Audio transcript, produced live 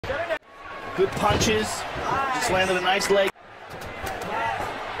Good punches. Just landed a nice leg.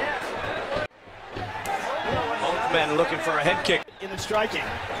 Both men looking for a head kick. In the striking.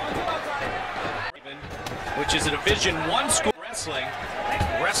 Which is a Division I school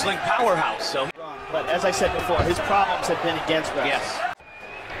wrestling powerhouse. So, but as I said before, his problems have been against wrestling. Yes.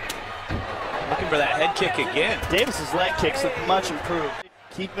 Looking for that head kick again. Davis's leg kicks look much improved.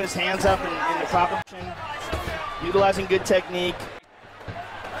 Keeping his hands up in the proper position, utilizing good technique.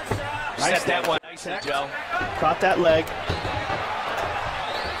 Set that one nicely, Joe. Caught that leg.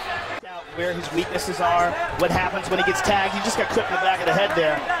 Where his weaknesses are, what happens when he gets tagged. He just got clipped in the back of the head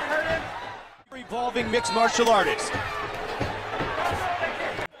there. Evolving mixed martial artist.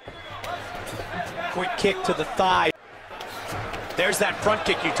 Quick kick to the thigh. There's that front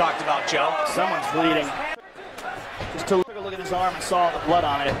kick you talked about, Joe. Someone's bleeding. Just took a look at his arm and saw the blood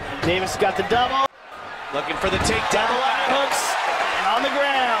on it. And Davis got the double. Looking for the takedown. Double hooks and on the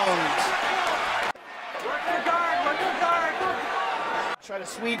ground. Work your guard, work your guard. Try to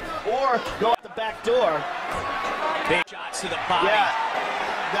sweep or go out the back door. Big shots to the body. Yeah.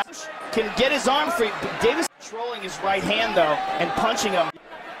 Can get his arm free. Davis controlling his right hand though and punching him.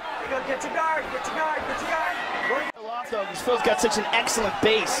 Get your guard, get your guard, get your guard. Off though, because Phil's got such an excellent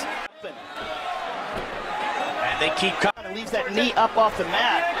base. And they keep coming. And leaves that knee up off the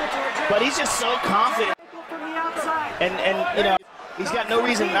mat. But he's just so confident. And you know, he's got no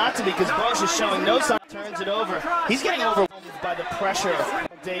reason not to be because Boetsch is showing no sign. Turns it over. He's getting overwhelmed by the pressure of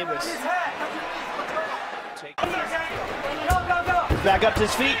Davis. Back up to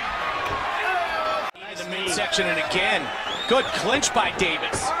his feet. The midsection and again. Good clinch by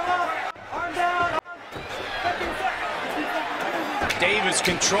Davis. Davis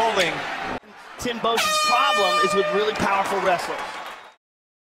controlling. Tim Boetsch's problem is with really powerful wrestlers.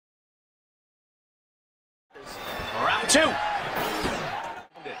 Round two.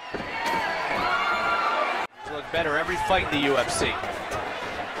 Look better every fight in the UFC.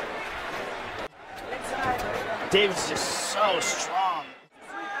 Davis is just so strong.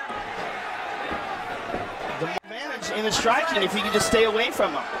 The advantage in the striking if you can just stay away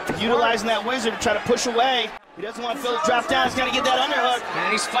from him. Utilizing that wizard to try to push away. He doesn't want Phil to drop down. He's got to get that underhook.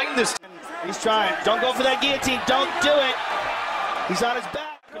 And he's fighting this. He's trying. Don't go for that guillotine. Don't do it. He's on his back.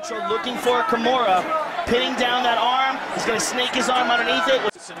 Control looking for a kimura. Pinning down that arm. He's going to snake his arm underneath it.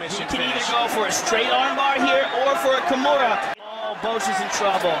 Submission he can finish. either go for a straight arm bar here or for a kimura. Oh, Boetsch is in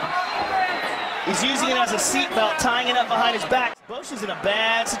trouble. He's using it as a seatbelt, tying it up behind his back. Boetsch is in a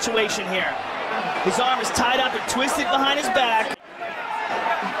bad situation here. His arm is tied up and twisted behind his back.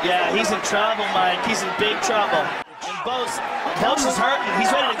 Yeah, he's in trouble, Mike. He's in big trouble. And Boetsch is hurting.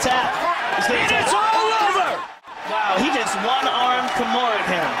 He's ready to tap. He's going to tap. It's all over! Wow, he just one-arm kimura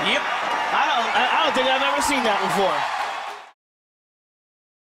him. Yep. I don't think I've ever seen that before.